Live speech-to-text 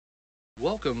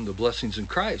Welcome to Blessings in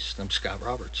Christ. I'm Scott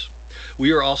Roberts.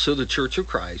 We are also the Church of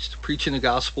Christ, preaching the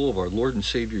gospel of our Lord and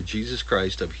Savior Jesus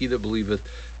Christ, of he that believeth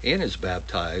and is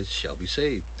baptized shall be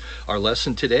saved. Our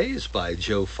lesson today is by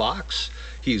Joe Fox.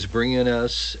 He's bringing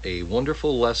us a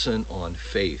wonderful lesson on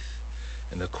faith.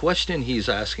 And the question he's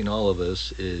asking all of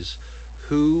us is,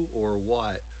 who or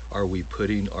what are we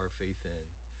putting our faith in?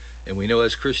 And we know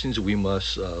as Christians we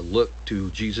must look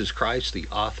to Jesus Christ, the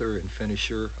author and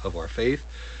finisher of our faith.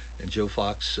 And Joe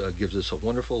Fox gives us a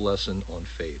wonderful lesson on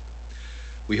faith.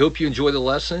 We hope you enjoy the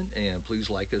lesson, and please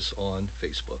like us on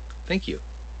Facebook. Thank you.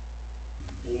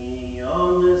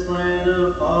 On this land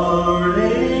of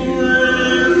parting,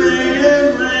 living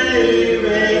and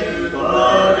raving,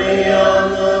 far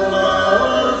beyond the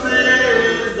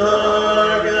mountains,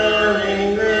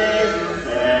 darkening this,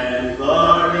 and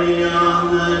far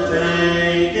beyond the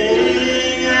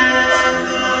taking and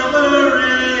the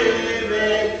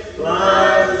bereaving,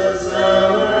 lies the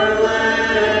summer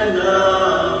land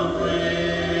of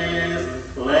bliss,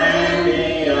 land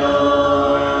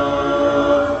beyond,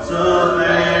 so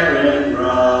fair and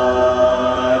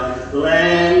broad,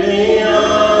 land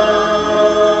beyond,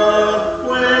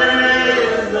 where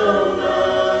is no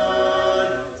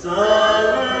none,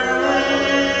 summer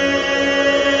land,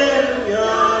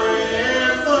 God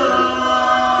is the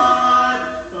Lord,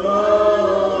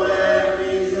 oh,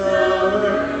 happy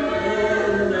summer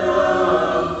land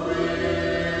of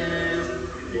bliss,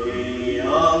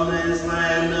 beyond this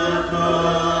land of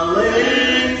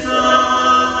calling,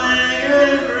 soaring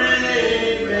and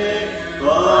dreaming,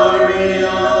 far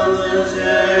beyond the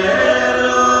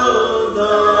shadows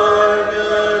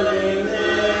darkening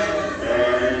this,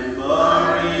 and far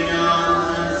beyond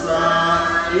the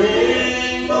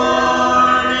sighing,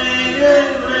 mourning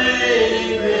and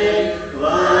weeping,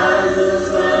 lies the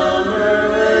summer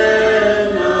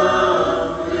land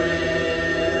of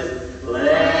bliss,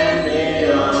 land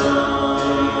beyond,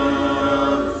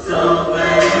 so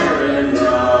fair and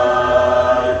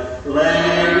broad,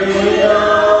 land beyond,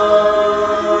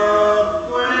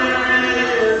 where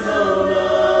is no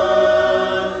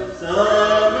none,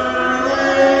 summer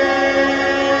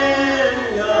land,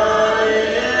 God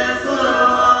is the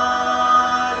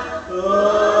Lord,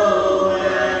 oh,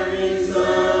 happy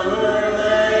summer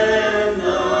land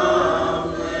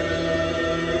of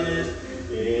bliss,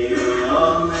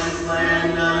 beyond this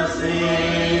land of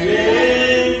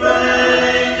singing,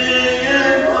 fading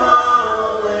and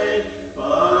falling,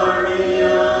 far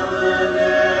beyond the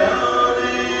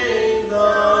doubting,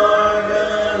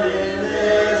 darkening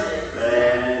this,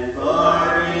 and far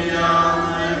beyond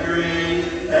the grief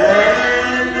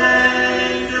and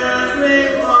dangerously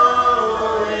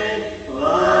flowing,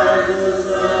 lies the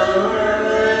summer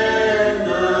land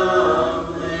of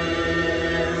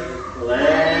bliss,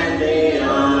 land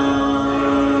beyond,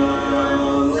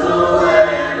 so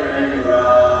fair and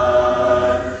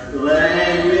broad,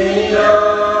 land beyond,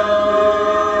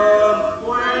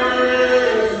 where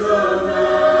is no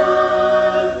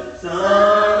none,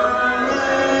 summer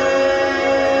land,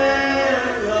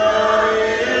 God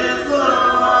is the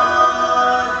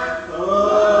Lord,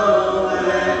 oh,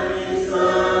 happy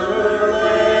summer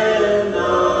land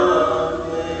of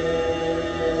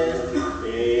bliss,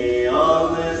 beyond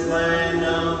this land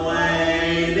of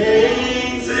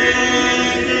waiting,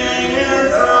 singing and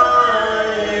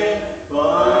sighing,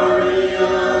 far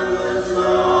beyond the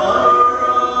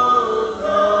sorrows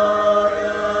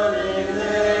darkening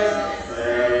this,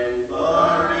 and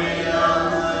far beyond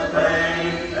the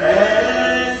pain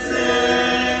and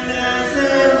sickness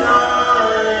and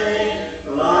dying,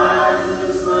 lies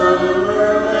the summer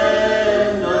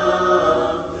land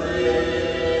of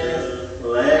bliss,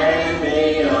 land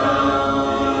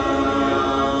beyond,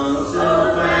 so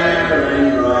fair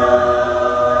and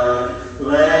broad,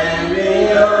 land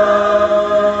beyond,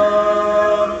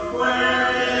 where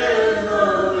is no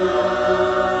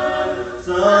none,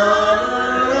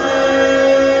 summer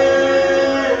land,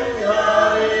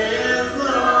 God is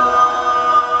the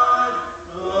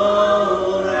Lord,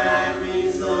 oh, happy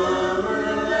summer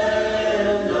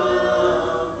land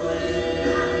of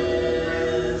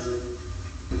bliss.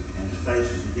 And the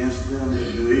faces against them that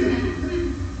do evil.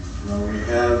 We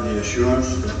have the assurance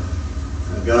that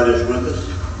God is with us.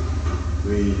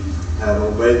 We have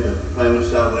obeyed the plan of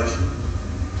salvation.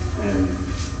 And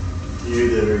you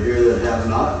that are here that have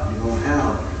not, you don't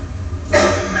have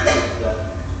that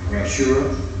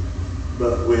assurance.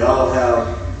 But we all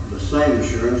have the same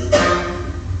assurance.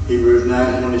 Hebrews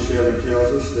 9:27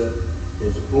 tells us that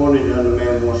it's appointed unto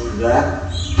man once to die,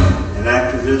 and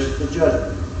after this the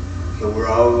judgment. So we're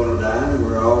all going to die, and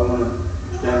we're all going to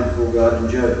stand before God and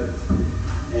judge.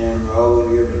 and we're all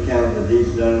going to give an account of the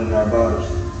deeds done in our bodies.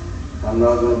 I'm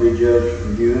not going to be judged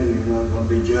for you, and you're not going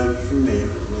to be judged for me,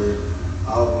 but we're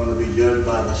all going to be judged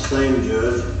by the same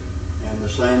judge and the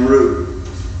same rule.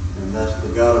 And that's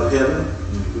the God of heaven.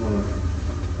 He's going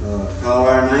to call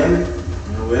our name.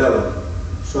 And we have a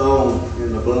song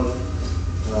in the book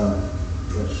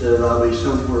that says, I'll be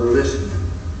somewhere listening.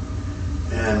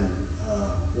 And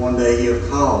one day He'll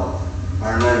call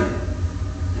our name.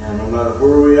 And no matter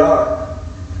where we are,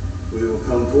 we will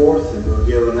come forth and we'll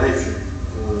give an answer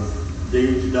for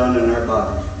deeds done in our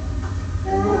bodies.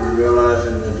 And when we're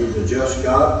realizing that He's a just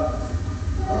God,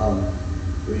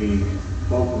 we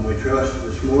hope and we trust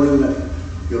this morning that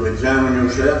you'll examine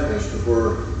yourself as to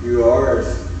where you are,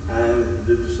 as I am to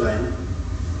do the same.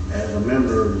 As a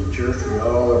member of the church, we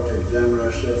all have to examine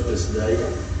ourselves this day,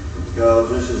 because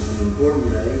this is an important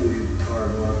day. We are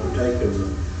going to partake of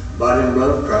the body and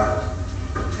blood of Christ.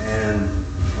 And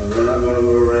we're not going to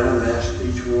go around and ask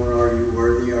each one, are you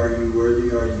worthy, are you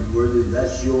worthy, are you worthy?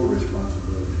 That's your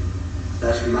responsibility.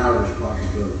 That's my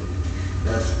responsibility.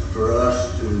 That's for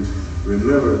us to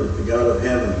remember that the God of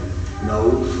heaven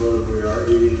knows whether we are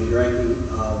eating and drinking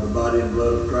the body and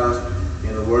blood of Christ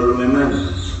in a worthily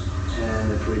manner.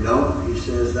 And if we don't, He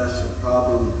says that's a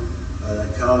problem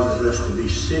that causes us to be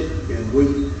sick and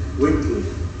weakly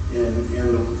in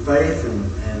the faith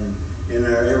and in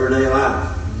our everyday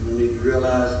life. We need to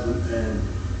realize and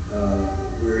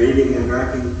we're eating and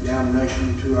drinking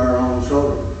damnation to our own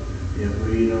soul if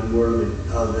we eat unworthy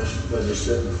of this that is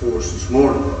set before us this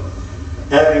morning.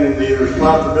 Having the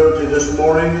responsibility this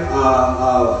morning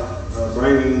of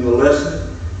bringing the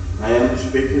lesson, I am to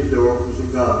speak as the oracles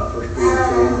of God. 1 Peter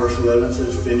 4 verse 11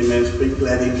 says, if any man speak,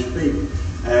 let him speak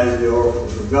as the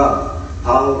oracles of God.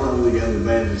 Paul told the young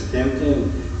evangelist Timothy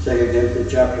in 2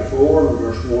 Timothy chapter 4 and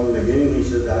verse 1 in the beginning, he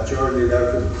said, I charge thee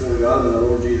therefore before God and the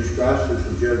Lord Jesus Christ, who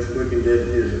shall judge quick and dead at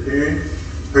His appearing,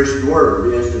 preach the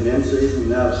word, be instant in season,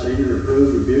 and out of season,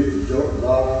 reprove, rebuke, exhort with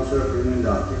all long-suffering and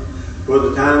doctrine. For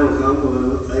the time will come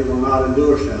when they will not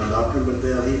endure sound doctrine, but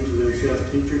they'll heap to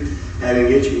themselves teachers,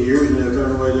 having itching ears, and they'll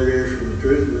turn away their ears from the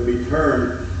truth, and they'll be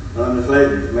turned unto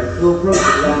fables. To make full proof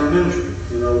of our ministry.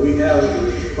 You know, we have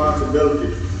the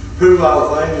responsibility to prove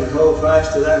all things and hold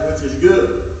fast to that which is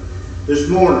good. This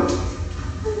morning,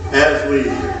 as we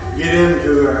get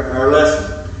into our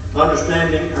lesson,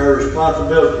 understanding our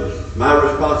responsibilities, my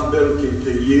responsibility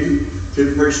to you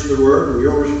to preach the word, and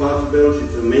your responsibility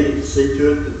to me to see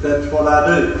to it that that's what I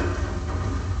do.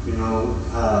 You know,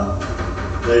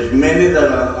 there's many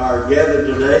that are gathered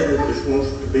today that just wants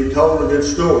to be told a good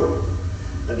story,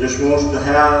 that just wants to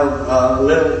have a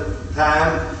little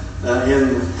time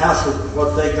in the house of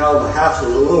what they call the house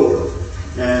of the Lord,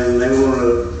 and they want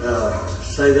to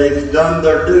say they've done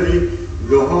their duty and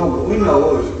go home. But we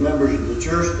know as members of the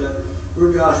church that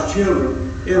we're God's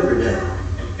children every day.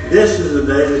 This is the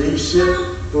day that He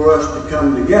set for us to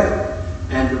come together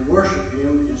and to worship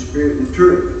Him in spirit and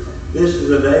truth. This is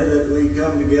the day that we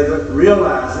come together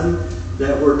realizing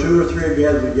that where two or three are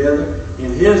gathered together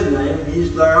in His name,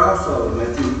 He's there also.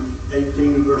 Matthew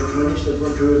 18 verse 20 says,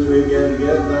 where two or three are gathered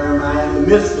together, there am I in the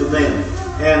midst of them.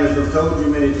 And as I've told you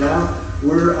many times,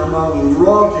 we're among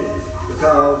royalty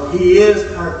because He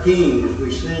is our King. As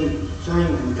we sing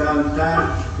from time to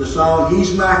time the song,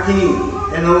 He's my King,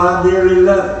 and oh, I dearly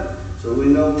love Him. So we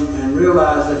know and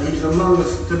realize that He's among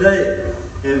us today.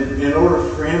 And in order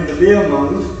for Him to be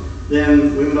among us,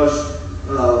 then we must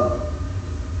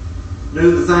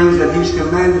do the things that He's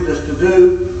commanded us to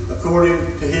do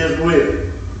according to His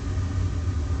will.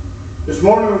 This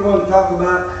morning we're going to talk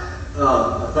about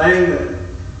a thing that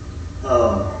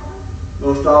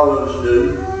most all of us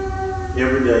do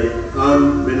every day,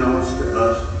 unbeknownst to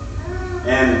us.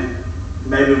 And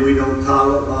maybe we don't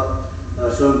call it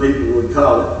what some people would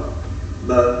call it.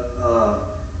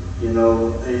 But, you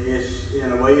know, it's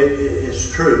in a way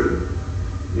it's true.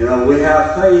 You know, we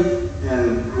have faith,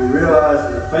 and we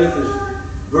realize that faith is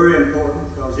very important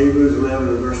because Hebrews 11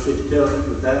 and verse 6 tells us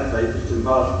without faith it's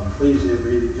impossible to please Him, for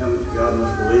he that cometh to God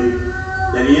must believe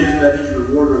that He is, and that He's a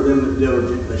rewarder of them that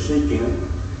diligently seek Him.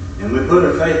 And we put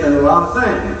our faith in a lot of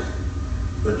things.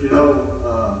 But you know,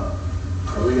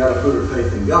 we got to put our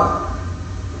faith in God.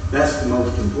 That's the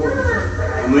most important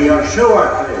thing. And we got to show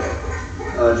our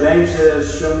faith. James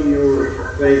says, show me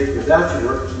your faith without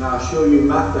your works, and I'll show you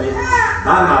my faith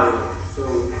by my works. So,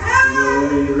 you know,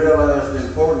 we need to realize the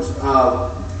importance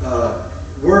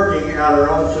of working out our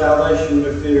own salvation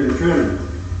with fear and trembling,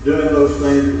 doing those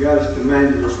things that God has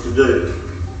commanded us to do.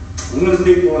 And when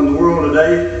people in the world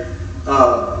today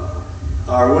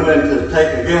are willing to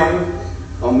take a gamble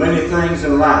on many things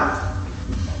in life,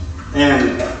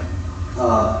 and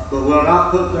but will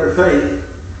not put their faith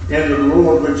into the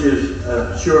Lord, which is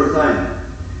a sure thing.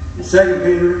 In 2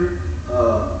 Peter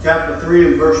chapter 3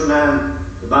 and verse 9,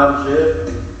 the Bible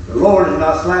says, the Lord is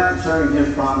not slack concerning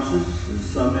his promises, as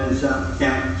some men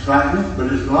count slackness,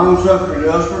 but is long-suffering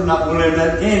to us, not willing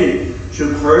that any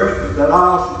should perish, but that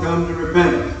all should come to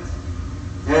repentance.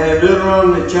 And in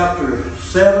Deuteronomy chapter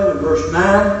 7 and verse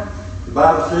 9, the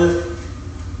Bible says,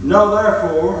 know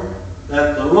therefore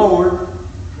that the Lord,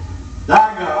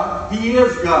 thy God, he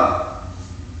is God,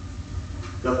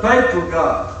 the faithful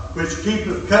God, which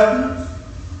keepeth covenant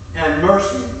and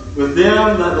mercy with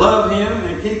them that love him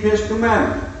and keep his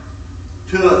commandments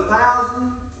to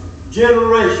 1,000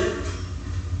 generations.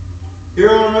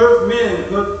 Here on earth,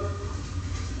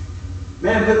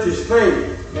 man puts his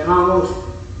faith in almost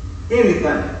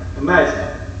anything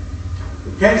imaginable.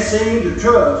 We can't seem to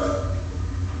trust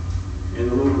in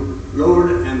the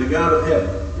Lord and the God of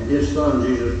heaven and his Son,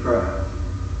 Jesus Christ.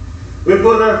 We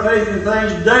put our faith in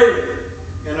things daily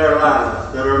in our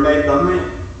lives that are made by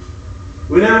man.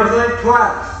 We never think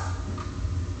twice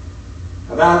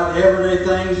about the everyday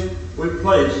things we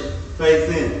place faith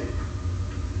in.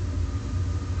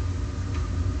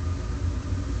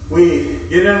 We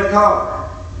get in a car.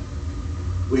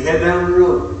 We head down the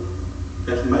road.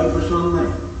 That's made for some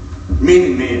man.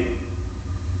 Many men.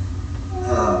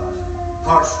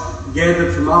 Parts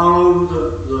gathered from all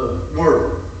over the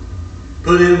world.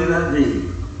 Put into that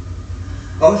vehicle.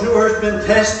 Oh, sure, it's been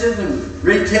tested and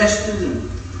retested, and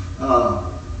I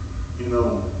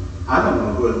don't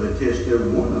know whether they test every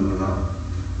one of them or not.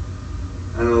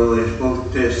 I know they're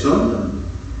supposed to test some of them.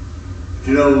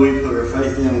 But we put our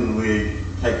faith in and we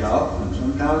take off, and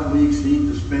sometimes we exceed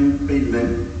the speed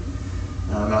limit.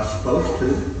 Not supposed to,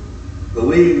 but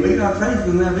we got faith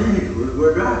in that vehicle that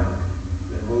we're driving.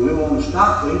 And when we want to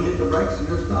stop, we can hit the brakes and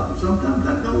just stop. And sometimes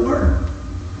that don't work.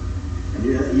 And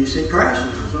you see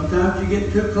crashes, and sometimes you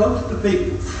get too close to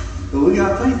people. But we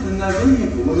got faith in that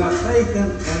vehicle. We got faith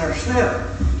in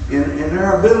ourselves, in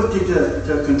our ability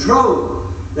to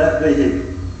control that vehicle.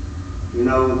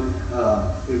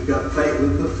 We've got faith. We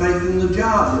put faith in the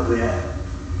job that we have.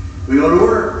 We go to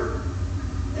work,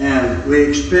 and we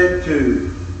expect to,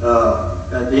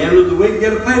 at the end of the week,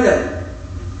 get a payday.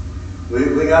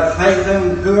 We got faith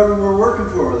in whoever we're working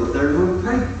for, that they're going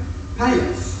to pay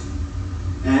us.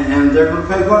 And they're going to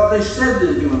pay what they said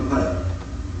they're going to pay.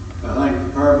 I think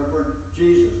the parable where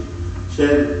Jesus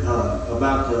said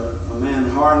about a man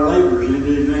hiring laborers into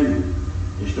his vineyard.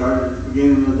 He started at the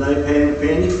beginning of the day paying a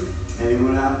penny, and he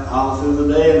went out all through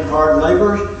the day and hired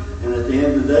laborers, and at the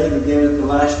end of the day, he began at the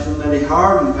last one that he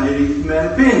hired and paid each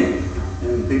man a penny.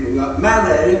 And people got mad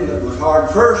at him that was hard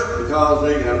first because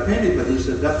they got a penny, but he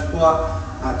said, that's what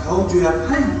I told you I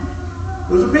paid you. It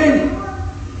was a penny.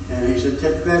 And he said,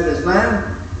 take back this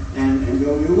land and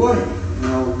go your way.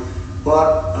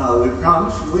 But we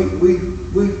promised, we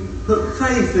put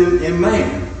faith in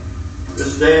man.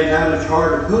 This day and time it's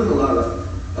hard to put a lot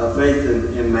of faith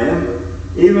in man, but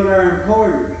even our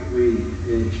employers, we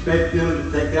expect them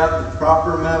to take out the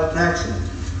proper amount of taxes.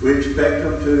 We expect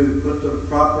them to put the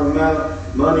proper amount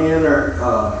of money in our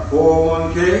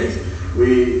 401ks.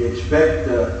 We expect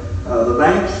the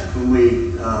banks,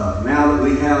 when now that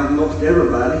we have most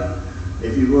everybody,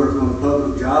 if you work on a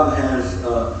public job, has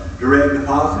direct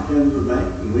deposit into the bank,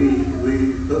 and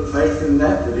we put faith in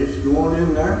that it's going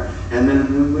in there. And then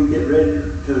when we get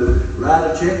ready to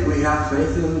write a check, we have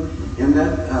faith in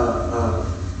that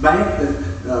bank that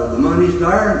the money's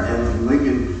there, and we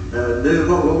can do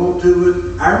what we want to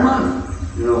with our money.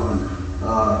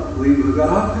 We've got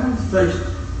all kinds of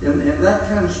faith in that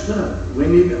kind of stuff. We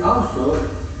need to also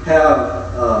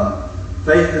have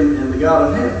faith in the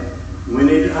God of heaven. We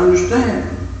need to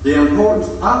understand the importance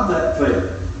of that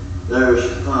faith. There's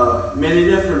many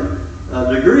different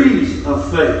degrees of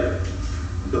faith,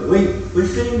 but we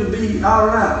seem to be all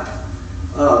right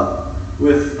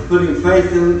with putting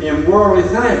faith in worldly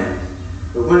things.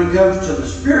 But when it comes to the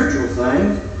spiritual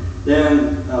things,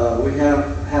 then we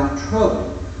have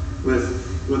trouble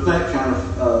with that kind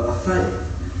of faith.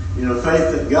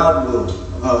 Faith that God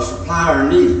will supply our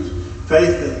needs.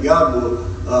 Faith that God will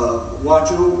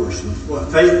watch over us.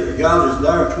 Faith that God is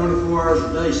there 24 hours a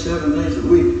day, 7 days a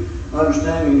week,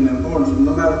 understanding the importance of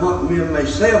no matter what men may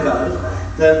say about it,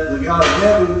 that the God of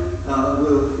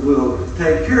heaven will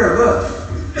take care of us.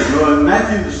 In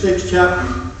Matthew the 6th chapter,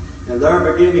 and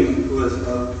there beginning with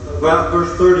about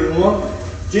verse 31,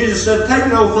 Jesus said,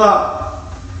 take no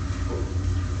thought,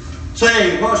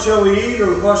 saying, what shall we eat,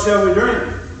 or what shall we drink?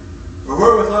 Or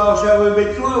wherewithal shall we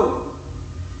be clothed?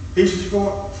 He says,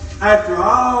 for after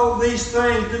all these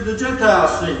things did the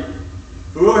Gentiles seek,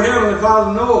 who our heavenly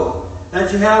Father knoweth.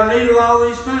 that you have need of all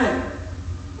these things.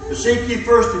 But seek ye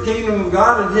first the kingdom of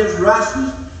God and his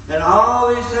righteousness, and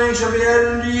all these things shall be added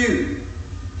unto you.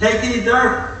 Take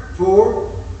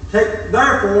therefore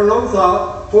no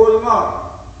thought for the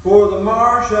morrow. For the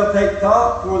morrow shall take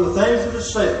thought for the things of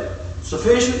itself.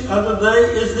 Sufficient unto the day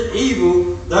is the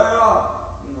evil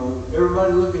thereof. You know,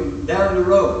 everybody looking down the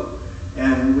road.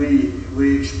 And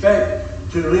we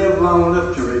expect to live long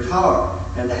enough to retire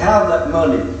and to have that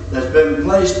money that's been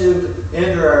placed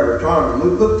into our retirement.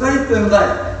 We put faith in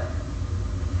that.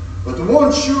 But the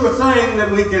one sure thing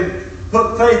that we can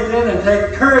put faith in and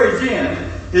take courage in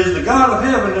is the God of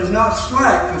heaven is not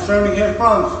slack concerning his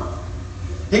promises.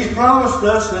 He's promised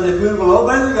us that if we will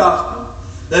obey the gospel,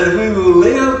 that if we will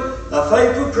live a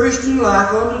faithful Christian life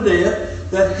unto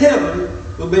death, that heaven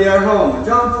will be our home. In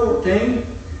John 14,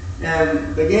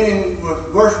 and beginning with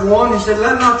verse 1, he said,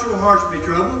 let not your hearts be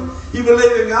troubled. You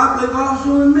believe in God, believe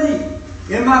also in me.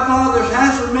 In my Father's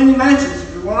house are many mansions.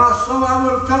 If it were not so, I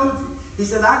would have told you. He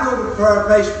said, I go to prepare a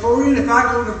place for you, and if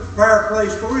I go to prepare a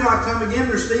place for you, I come again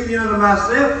and receive you unto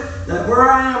myself, that where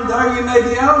I am, there you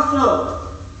may be also.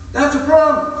 That's a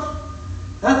promise.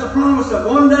 That's a promise that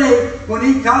one day, when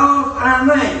he calls our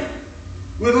name,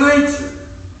 we'll answer.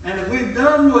 And if we've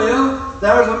done well,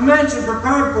 there's a mansion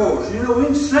prepared for us. You know, we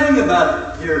can sing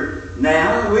about it here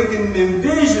now. We can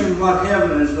envision what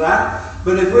heaven is like.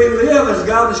 But if we live as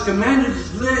God has commanded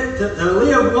us to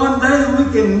live one day,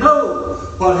 we can know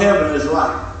what heaven is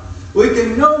like. We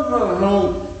can know what a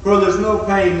home where there's no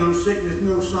pain, no sickness,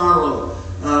 no sorrow,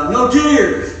 no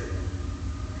tears.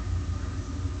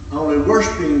 Only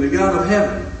worshiping the God of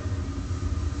heaven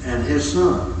and his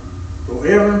Son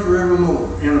forever and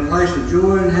forevermore in a place of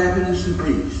joy and happiness and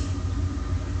peace.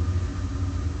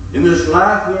 In this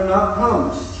life, we're not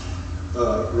promised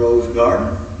a rose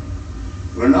garden.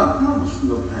 We're not promised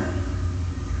no pain.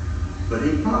 But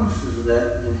he promises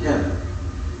that in heaven.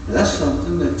 And that's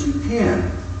something that you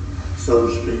can, so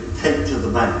to speak, take to the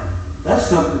bank. That's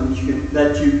something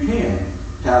that you can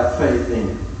have faith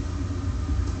in.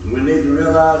 And we need to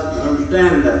realize and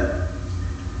understand that.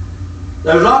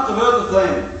 There's lots of other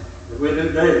things that we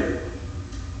do daily.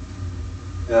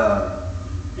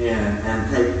 And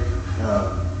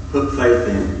put faith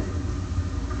in.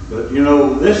 But you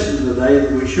know, this is the day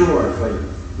that we show our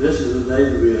faith. This is the day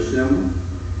that we assemble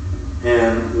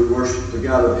and we worship the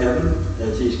God of heaven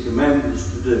as he's commanded us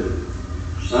to do.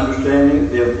 Understanding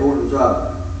the importance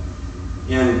of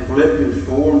it. In Philippians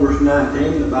 4 and verse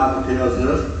 19, the Bible tells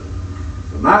us,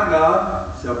 "For my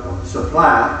God shall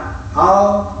supply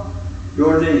all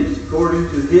your needs according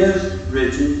to his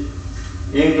riches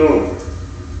in glory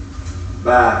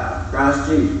by Christ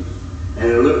Jesus." And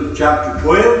in Luke chapter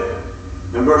 12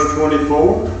 and verse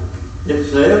 24, it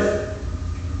says,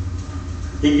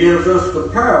 he gives us the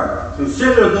parable.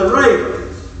 Consider the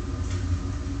ravens,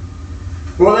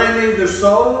 for they neither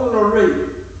sow nor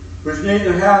reap, which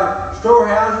neither have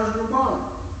storehouses nor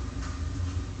barns.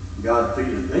 God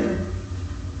feedeth them.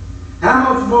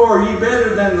 How much more are ye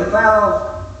better than the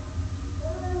fowls?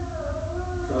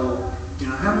 So, you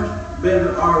know, how much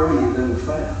better are we than the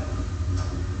fowls?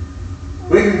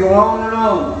 We can go on and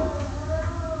on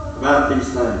about these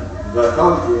things. As I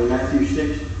told you in Matthew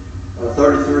 6,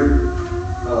 33,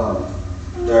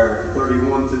 there,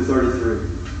 31 through 33.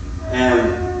 And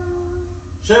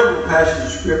several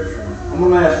passages of Scripture. I'm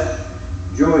going to ask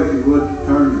Joey if you would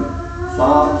turn to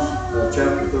Psalms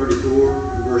chapter 34,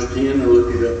 verse 10, and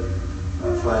look it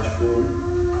up, flash forward.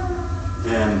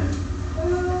 And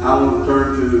I want to turn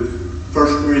to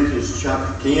 1 Corinthians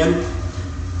chapter 10,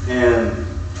 and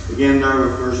again there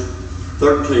with verse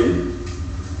 13.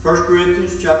 1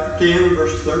 Corinthians chapter 10,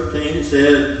 verse 13, it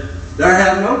says, "There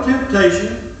hath no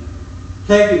temptation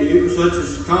taken you such as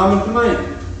is common to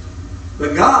man.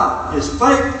 But God is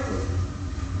faithful,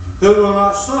 who will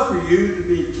not suffer you to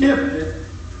be tempted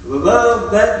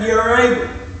above that ye are able,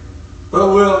 but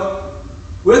will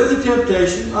with the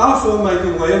temptation also make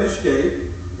a way of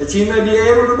escape, that ye may be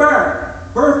able to bear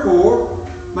it. Wherefore,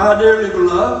 my dearly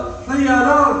beloved, flee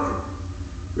idolatry."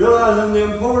 Realizing the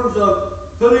importance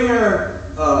of putting our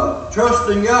trust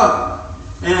in God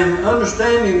and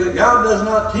understanding that God does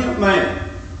not tempt man.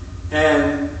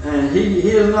 And he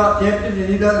is not tempted, and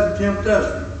he doesn't tempt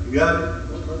us. You got it?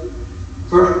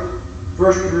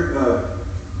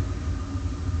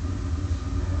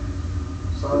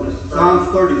 Psalms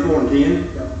 34 and 10.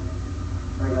 Yeah,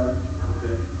 I got it.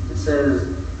 Okay. It says,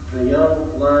 "The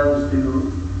young lions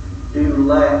do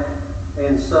lack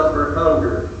and suffer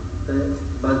hunger,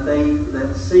 but they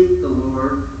that seek the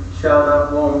Lord shall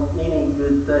not want any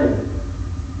good thing."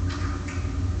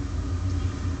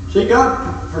 See, God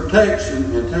protects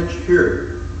and takes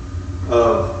care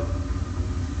of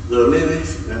the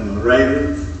lilies and the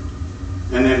ravens.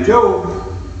 And in Job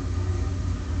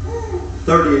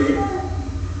 38,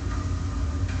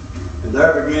 and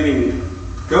there beginning,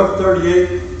 Job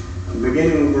 38,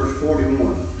 beginning with verse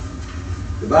 41,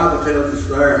 the Bible tells us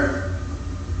there,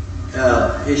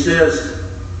 he says,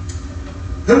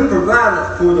 who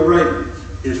provideth for the ravens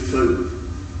his food,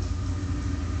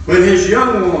 when his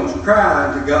young ones cry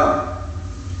unto God?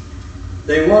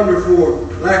 They wonder for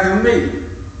lack of meat.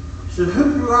 He said,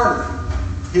 who provideth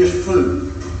his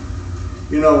food?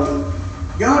 You know,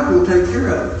 God will take care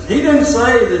of us. He didn't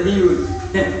say that He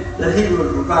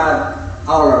would provide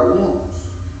all our wants,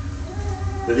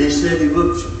 but He said He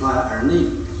would supply our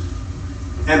needs.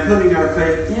 And putting our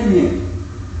faith in Him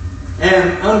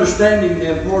and understanding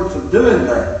the importance of doing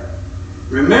that,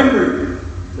 remembering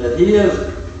that He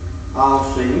is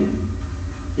all-seeing,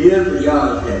 He is the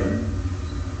God of heaven.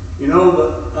 You know,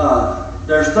 but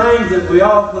there's things that we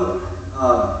all put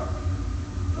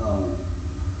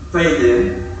faith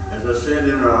in, as I said,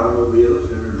 in our automobiles,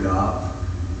 in our jobs,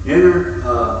 in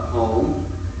our homes,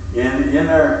 in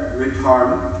our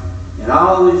retirement, and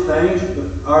all these things.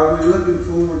 But are we looking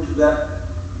forward to that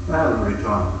final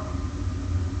retirement?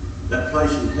 That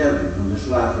place in heaven when this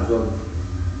life is over?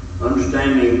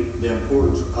 Understanding the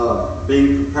importance of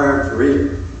being prepared for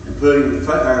it and putting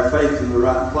our faith in the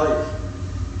right place.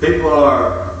 People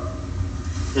are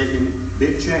taking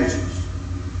big chances.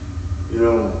 You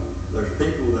know, there's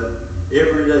people that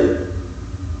every day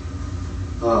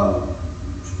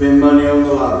spend money on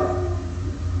the lottery.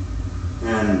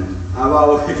 And I've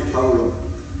always told them,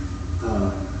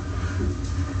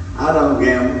 I don't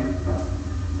gamble,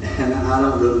 and I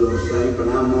don't do those things, but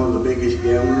I'm one of the biggest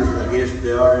gamblers, I guess,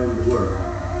 there are in the world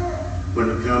when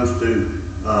it comes to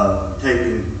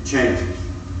taking chances.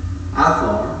 I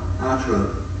farm, I truck,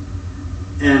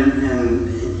 and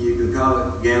you can call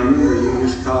it gambling or you can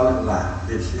just call it life.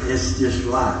 It's just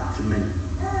life to me.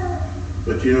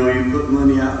 But you know, you put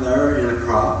money out there in a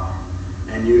crop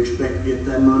and you expect to get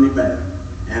that money back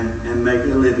and make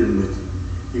a living with it.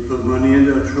 You put money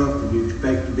into a truck and you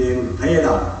expect to be able to pay it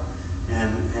off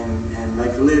and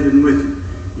make a living with it.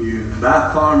 You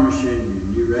buy farm machinery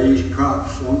and you raise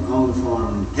crops on the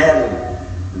farm and cattle,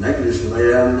 and they can just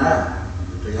lay down and die.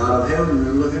 But the God of heaven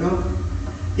is looking over.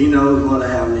 He knows what I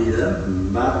have need of, and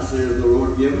the Bible says the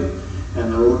Lord giveth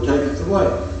and the Lord taketh away.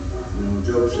 You know,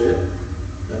 Job said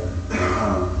that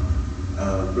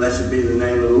blessed be the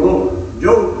name of the Lord.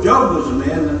 Job was a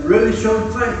man that really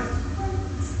showed faith.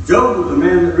 Job was a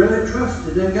man that really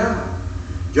trusted in God.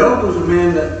 Job was a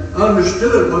man that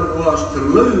understood what it was to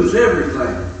lose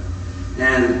everything.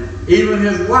 And even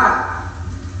his wife,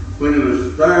 when he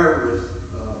was there with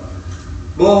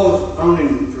boils on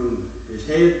him from his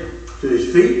head to his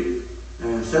feet,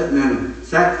 and sitting in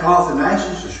sackcloth and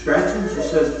ashes to scratch him, she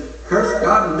says, curse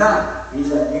God and die. He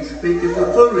said, you speak as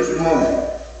a foolish woman.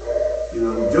 You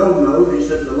know, Job knows, he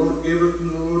said, the Lord giveth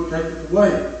and the Lord taketh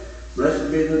away. Blessed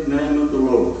be the name of the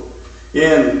Lord.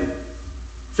 In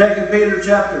 2 Peter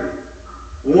chapter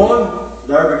 1,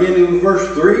 there beginning with verse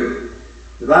 3,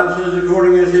 the Bible says,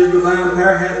 according as His divine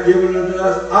power hath given unto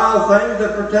us all things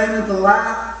that pertain unto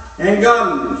life and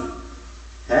godliness.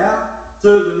 How?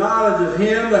 Through the knowledge of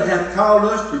Him that hath called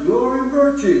us to glory and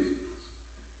virtue,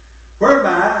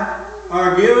 whereby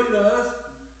are given to us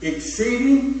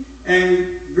exceeding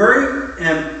and great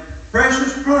and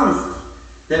precious promises,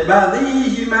 that by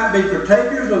these ye might be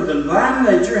partakers of the divine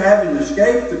nature, having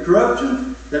escaped the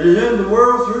corruption that is in the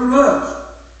world through lust.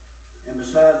 And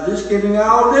besides this, giving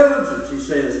all diligence, he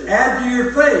says, add to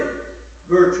your faith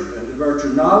virtue, and to virtue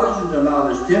knowledge, and to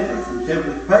knowledge temperance, and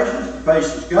temperance patience, to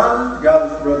patience godliness, to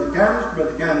godliness brother kindness, to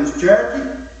brother kindness charity.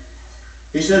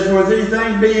 He says, for these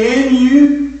things be in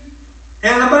you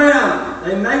and abound,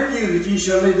 they make you that ye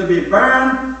shall neither be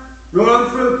barren nor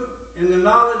unfruitful in the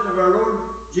knowledge of our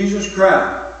Lord Jesus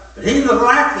Christ. But he that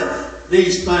lacketh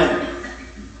these things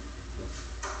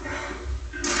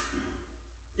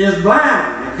is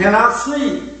blind and cannot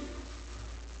see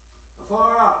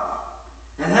afar off,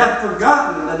 and hath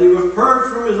forgotten that he was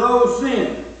purged from his old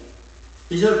sin.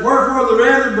 He says, wherefore the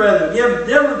rather, brethren, give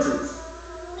diligence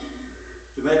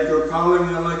to make your calling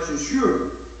and election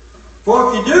sure.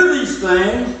 For if you do these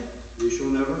things, you shall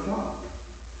never fall.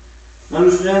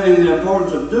 Understanding the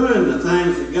importance of doing the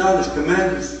things that God has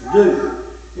commanded us to do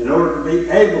in order to be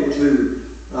able to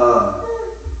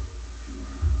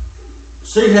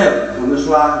see heaven when this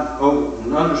life is over,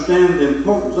 and understand the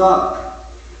importance of it.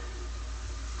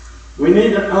 We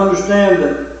need to understand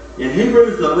that in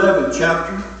Hebrews the 11th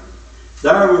chapter,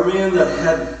 there were men that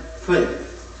had faith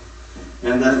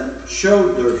and that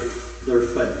showed their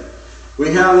faith. We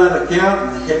have that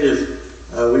account, and it is,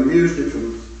 we've used it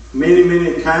from many,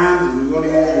 many times, and we're going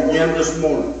to use it again this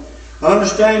morning.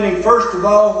 Understanding, first of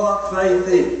all, what faith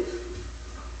is.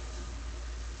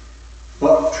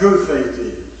 What true faith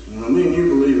is. And I mean, you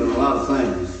believe in a lot of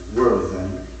things, worldly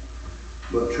things.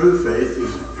 But true faith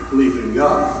is belief in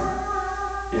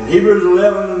God. In Hebrews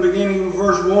 11, in the beginning of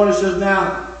verse 1, it says,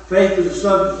 now, faith is the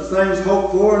substance of things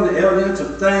hoped for and the evidence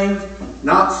of things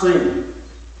not seen.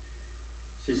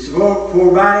 It says,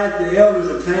 for by it the elders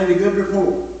obtained a good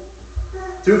report.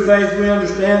 Through faith we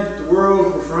understand that the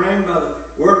worlds were framed by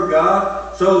the Word of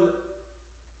God, so that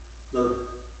the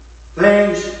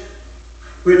things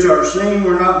which are seen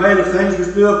were not made of things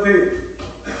which do appear.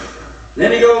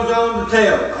 Then he goes on to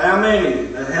tell how many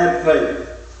that had faith.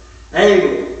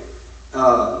 Abel,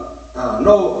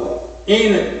 Noah,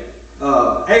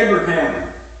 Enoch,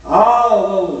 Abraham,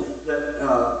 all those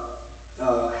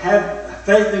that had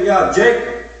faith in God.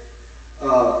 Jacob,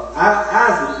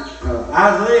 Isaac,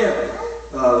 Isaiah,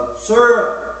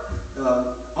 Sarah,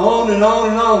 on and on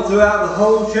and on throughout the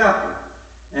whole chapter.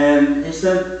 And he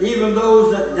said, even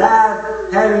those that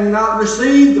died having not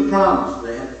received the promise,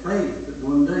 they had faith that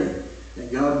one day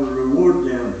that God would reward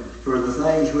them for the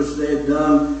things which they had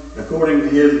done according to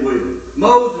His will.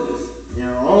 Moses,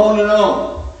 on and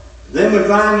on. Then we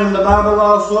find in the Bible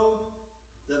also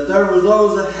that there was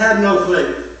those that had no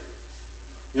faith.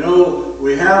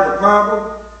 We have the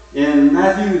parable in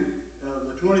Matthew,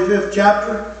 the 25th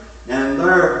chapter, and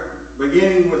there,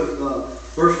 beginning with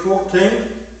verse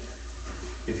 14.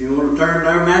 If you want to turn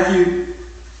there, Matthew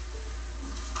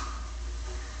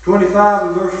 25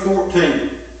 and verse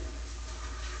 14.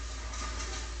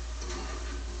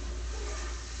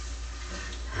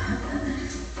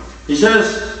 He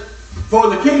says, for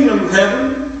the kingdom of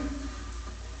heaven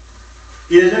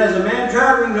is as a man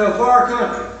traveling to a far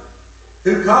country,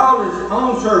 who called his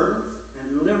own servants and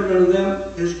delivered unto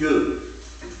them his goods.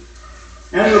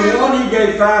 And to one he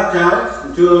gave 5 talents,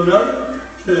 and to another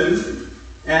 2,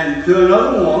 and to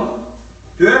another 1,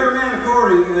 to every man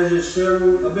according as his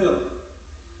several ability.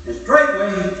 And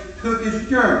straightway he took his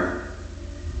journey.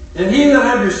 And he that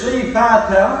had received 5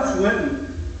 talents went and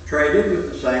traded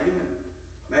with the same, and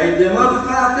made them other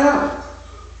 5 talents.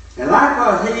 And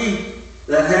likewise he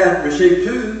that had received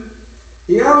 2,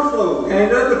 he also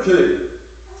gained other 2.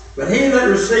 But he that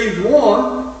received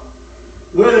 1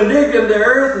 went and digged in the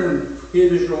earth and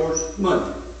hid his Lord's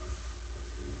money.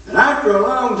 And after a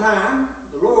long time,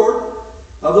 the Lord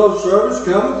of those servants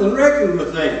cometh and reckoned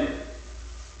with them.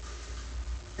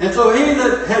 And so he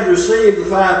that had received the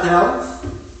 5 talents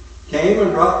came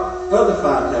and brought other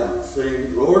 5 talents,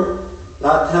 saying, Lord,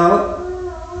 thy talent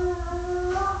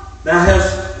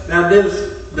thou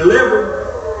didst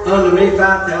deliver unto me 5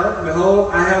 talents.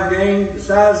 Behold, I have gained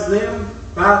besides them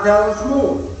 5 talents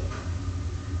more.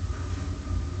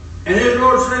 And his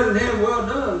Lord said unto him, well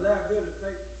done, thou good and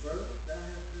faithful servant.